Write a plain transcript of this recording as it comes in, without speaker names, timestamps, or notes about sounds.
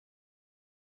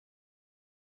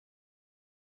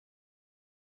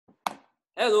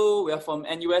Hello, we are from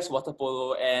NUS Water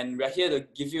Polo and we are here to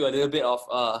give you a little bit of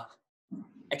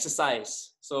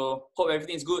exercise. So hope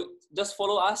everything is good. Just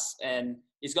follow us and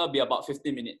it's going to be about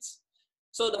 15 minutes.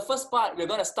 So the first part, we're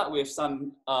going to start with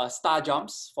some star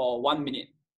jumps for 1 minute.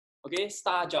 Okay,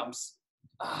 star jumps.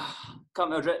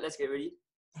 Come Eldred, let's get ready.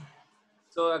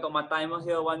 So I got my timer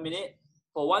here, 1 minute.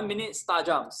 For 1 minute, star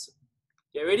jumps.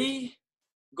 Get ready,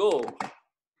 go.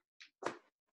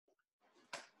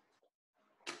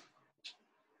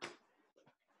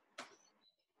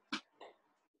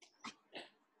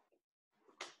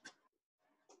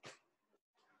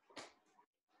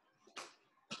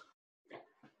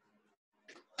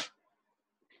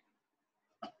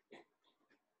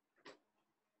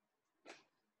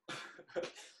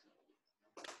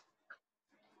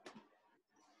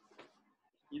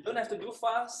 You don't have to do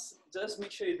fast, just make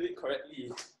sure you do it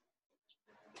correctly.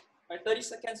 30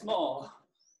 seconds more.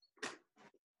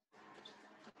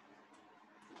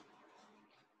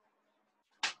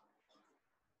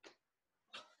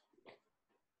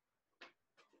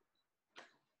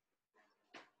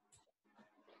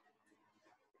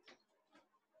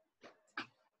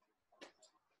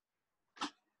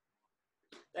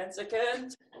 Ten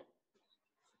seconds.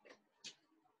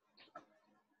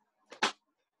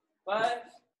 5,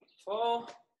 4,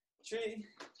 3,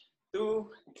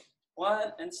 2,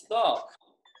 1, and stop.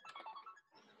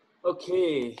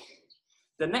 Okay,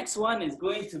 the next one is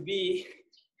going to be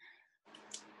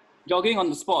jogging on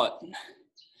the spot.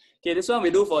 Okay, this one we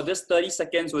do for just 30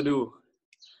 seconds we'll do.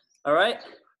 All right?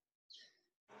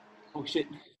 Oh shit.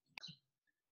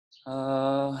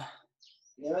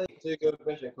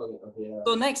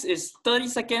 So next is 30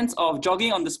 seconds of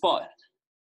jogging on the spot.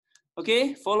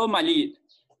 Okay, follow my lead.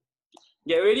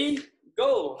 Get ready,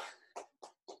 go.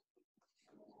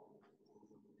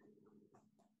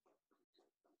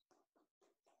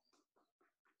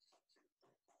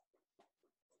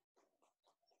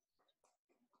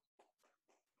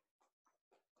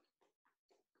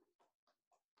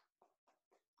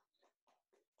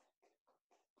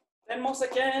 Ten more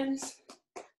seconds.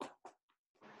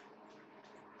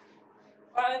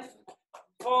 5,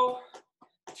 4,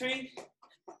 3,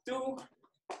 2,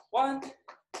 1,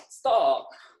 stop.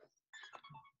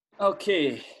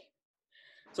 Okay,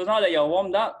 so now that you're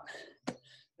warmed up,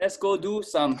 let's go do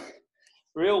some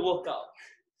real workout.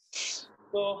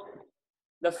 So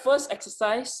the first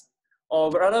exercise, or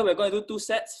rather we're going to do 2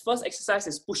 sets. First exercise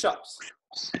is push-ups.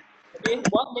 Okay,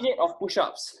 1 minute of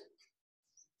push-ups.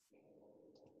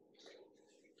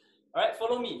 All right,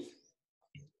 follow me.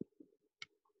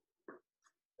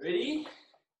 Ready?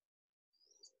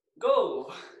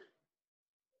 Go.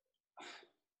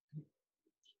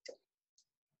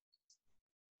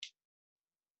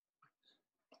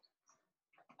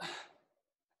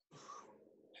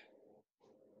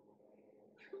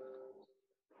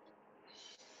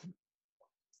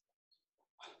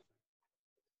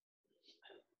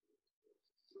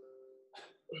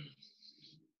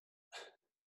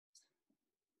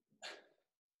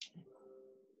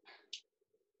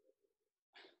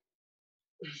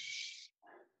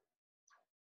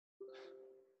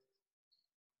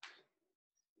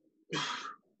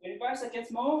 In 5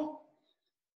 seconds more.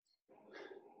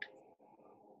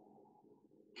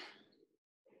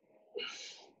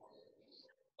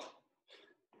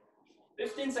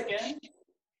 $15 seconds.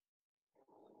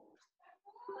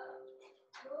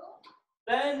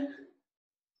 10.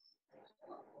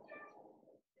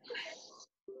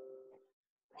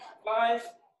 5,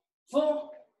 4,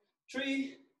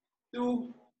 3,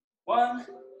 2, 1,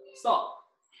 stop.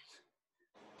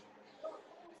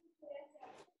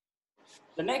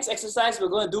 The next exercise we're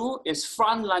going to do is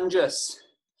front lunges.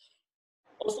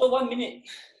 Also 1 minute.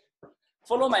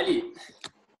 Follow my lead.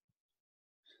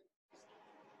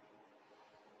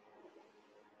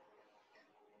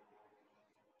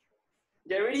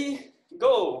 Get ready,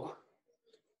 go.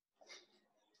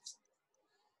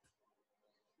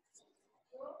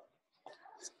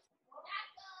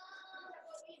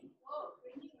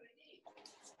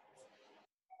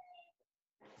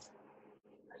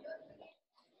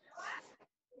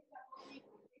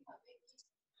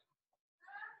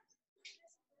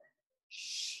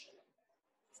 Shh.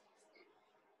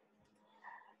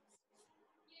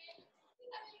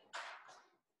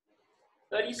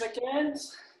 30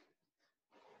 seconds.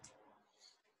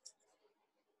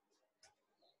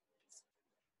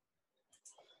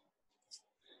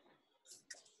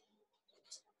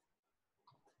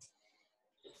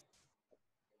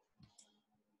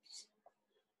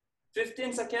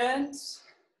 $15 seconds.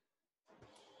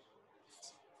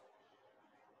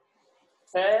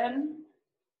 10.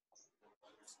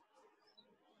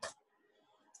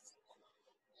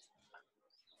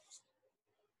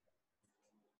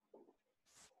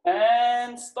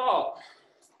 And stop.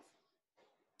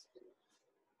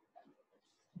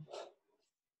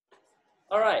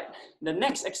 All right, the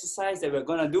next exercise that we're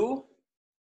gonna do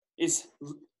is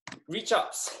reach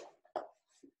ups.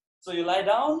 So you lie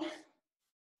down,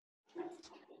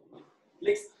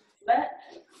 legs flat,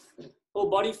 whole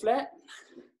body flat.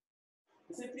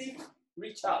 Simply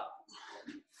reach up,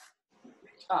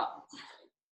 reach up,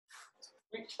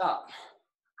 reach up.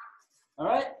 All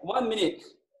right, 1 minute.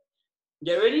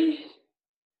 Get ready?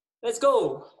 Let's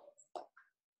go.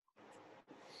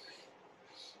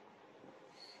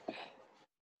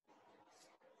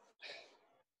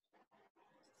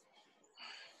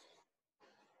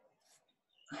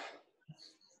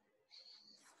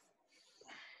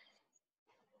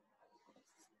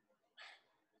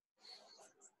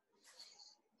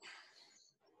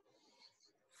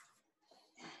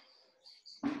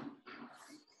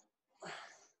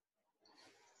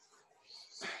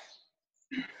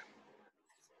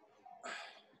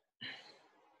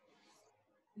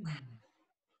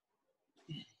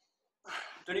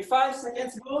 "25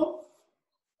 seconds go.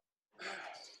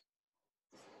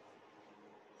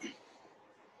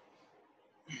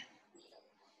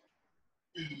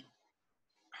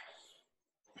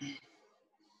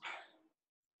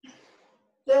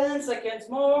 "10 seconds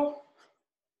more.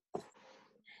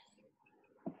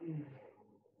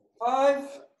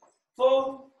 5,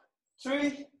 4,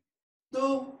 3,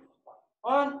 2,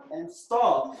 1, and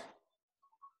stop.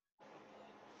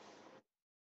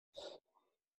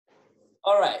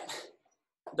 All right,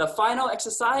 the final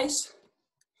exercise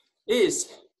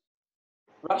is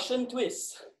Russian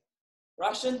twist.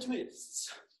 Russian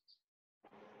twists.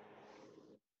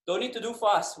 Don't need to do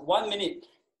fast, 1 minute.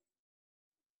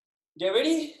 Get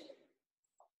ready?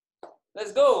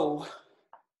 Let's go.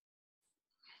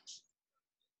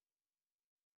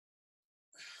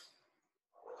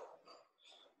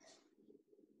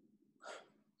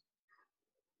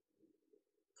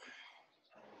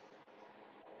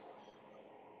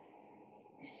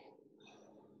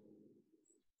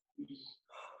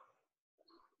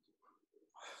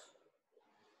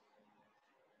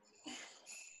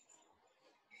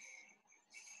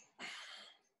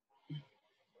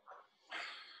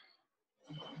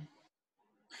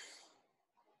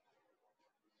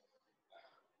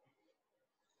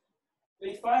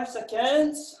 Wait 5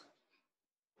 seconds.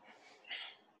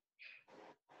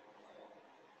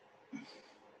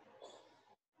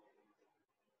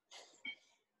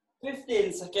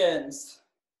 15 seconds.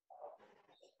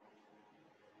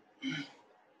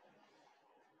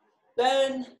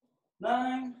 10,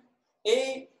 9,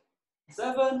 8,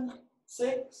 7,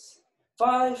 6,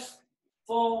 5,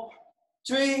 4,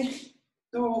 3,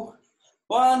 2,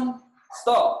 1,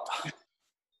 stop.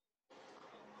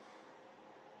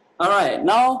 All right,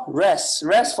 now rest.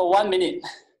 Rest for 1 minute.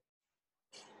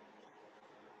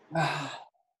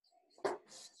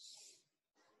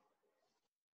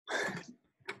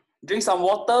 Drink some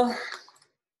water.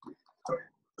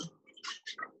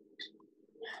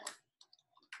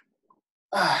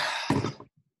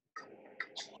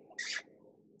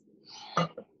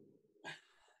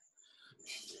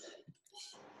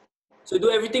 So do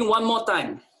everything one more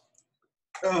time.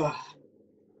 All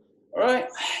right.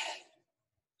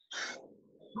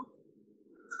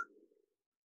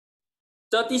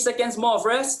 30 seconds more of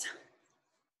rest.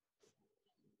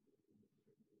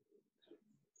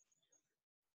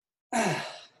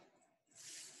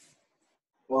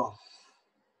 Wow.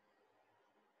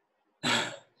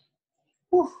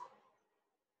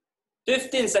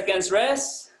 15 seconds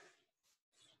rest.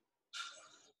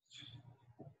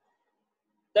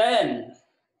 10.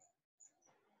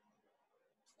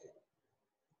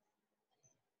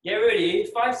 Get ready,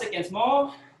 5 seconds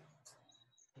more.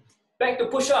 Back to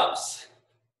push-ups.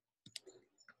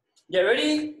 Get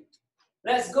ready?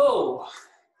 Let's go.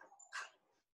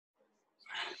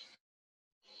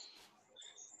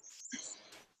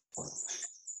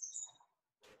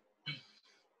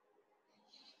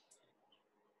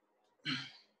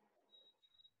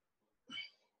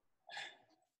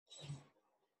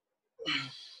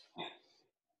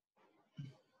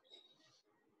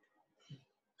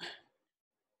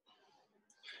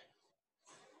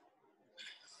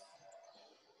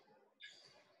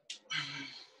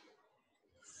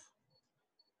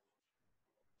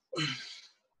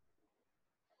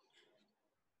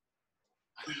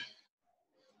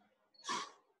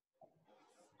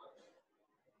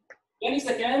 Twenty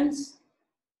seconds.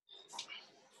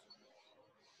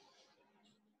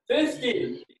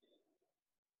 15.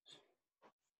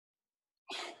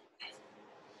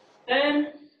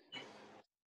 10.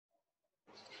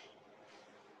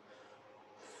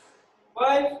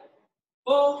 5,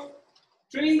 4,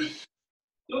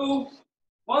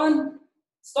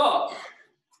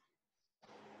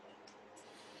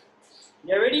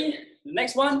 Get ready? The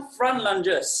next one, front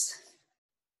lunges.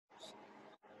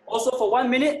 Also for 1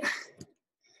 minute.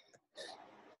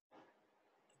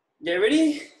 Get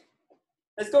ready?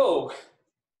 Let's go. Go.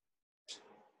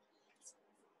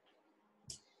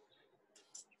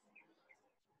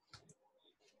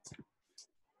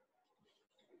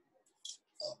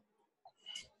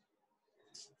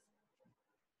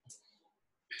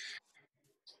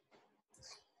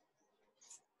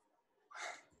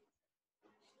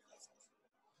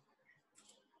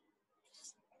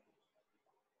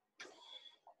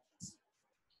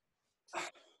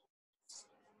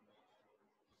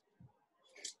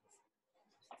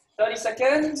 30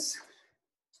 seconds.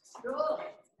 Go.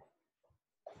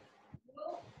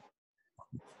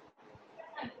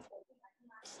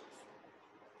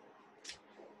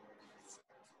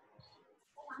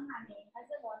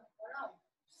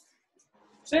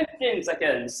 15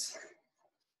 seconds.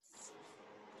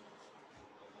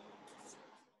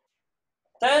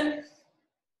 10,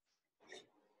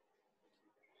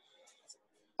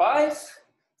 5,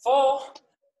 4,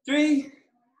 3,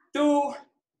 2,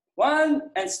 1,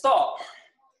 and stop.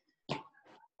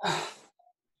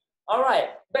 All right,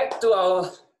 back to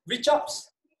our reach ups.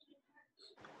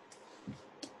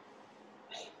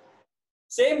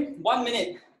 Same, 1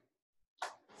 minute.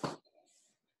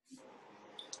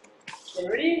 Okay,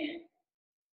 ready?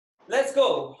 Let's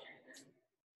go.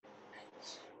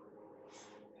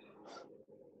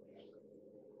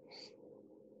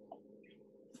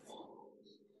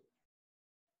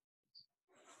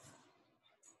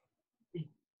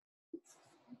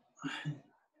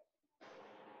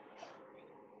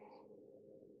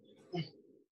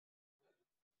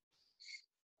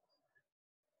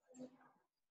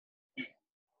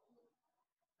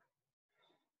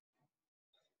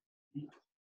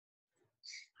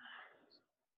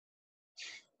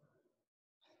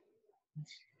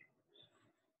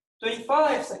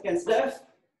 Twenty-five seconds left.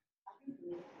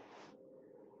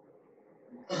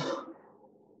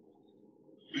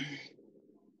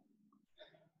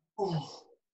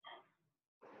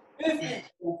 50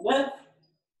 seconds left.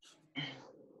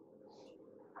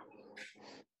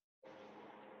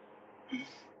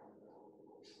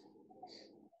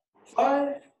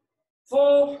 5,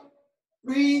 4,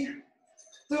 3,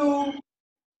 2,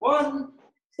 1,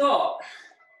 stop.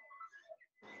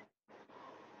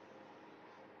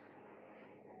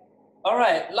 All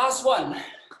right, last one.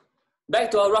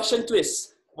 Back to our Russian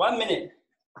twist. 1 minute.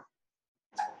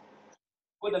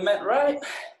 Put the mat right.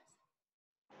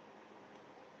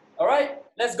 All right,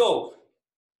 let's go.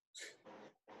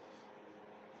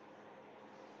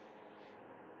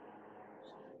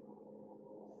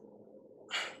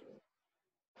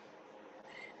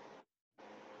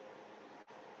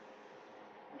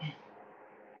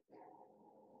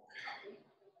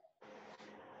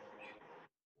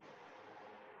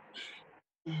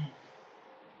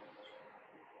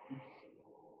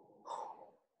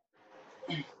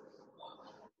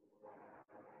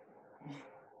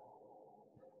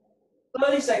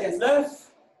 Thirty seconds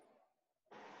left.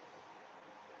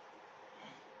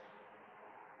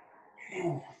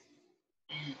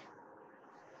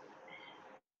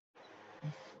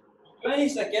 20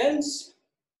 seconds.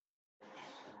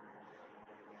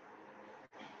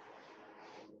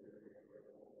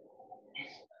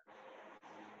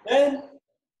 10,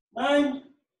 9,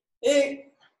 8,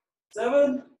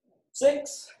 7,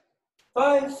 6,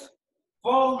 5,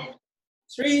 4,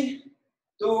 3,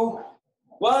 2,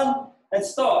 1, and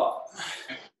stop.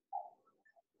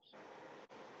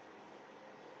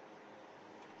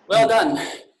 Well done.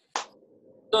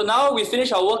 So now we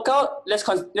finish our workout. Let's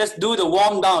do the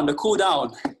warm down, the cool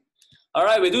down. All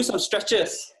right, we do some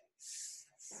stretches.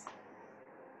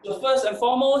 So first and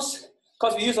foremost,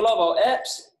 because we use a lot of our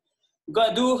abs, we're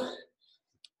gonna do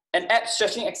an ab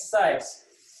stretching exercise.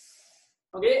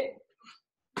 Okay,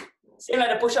 same like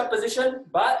the push-up position,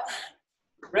 but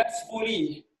rest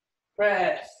fully.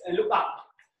 Press and look up.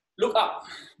 Look up.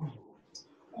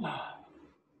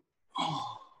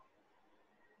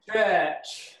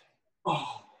 Stretch.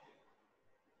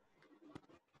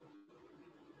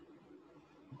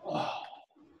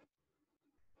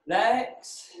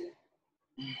 Relax.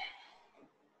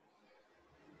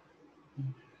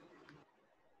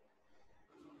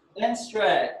 Then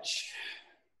stretch.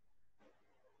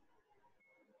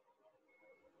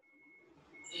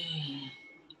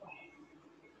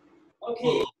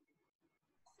 Okay.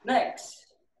 Next,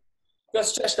 we're gonna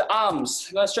stretch the arms.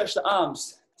 We're gonna stretch the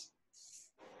arms.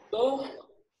 So,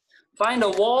 find a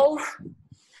wall.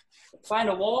 Find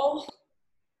a wall.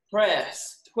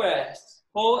 Press, press,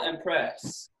 hold and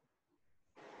press.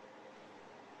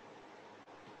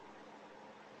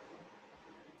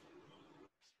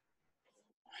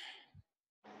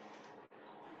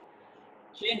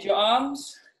 Change your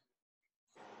arms.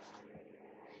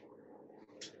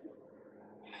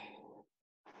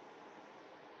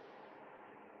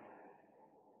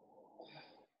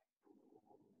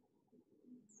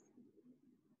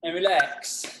 And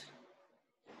relax.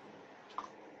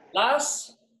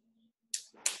 Last,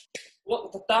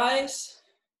 work the thighs,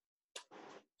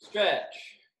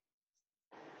 stretch.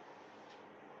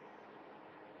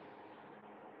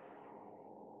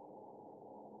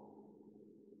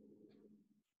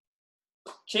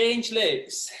 Change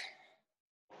legs.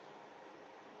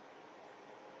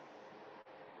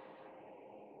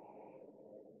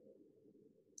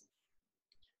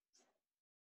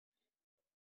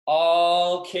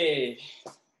 Okay,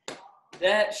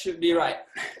 that should be right.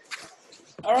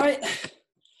 All right.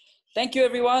 Thank you,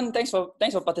 everyone. Thanks for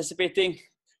participating.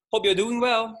 Hope you're doing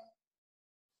well.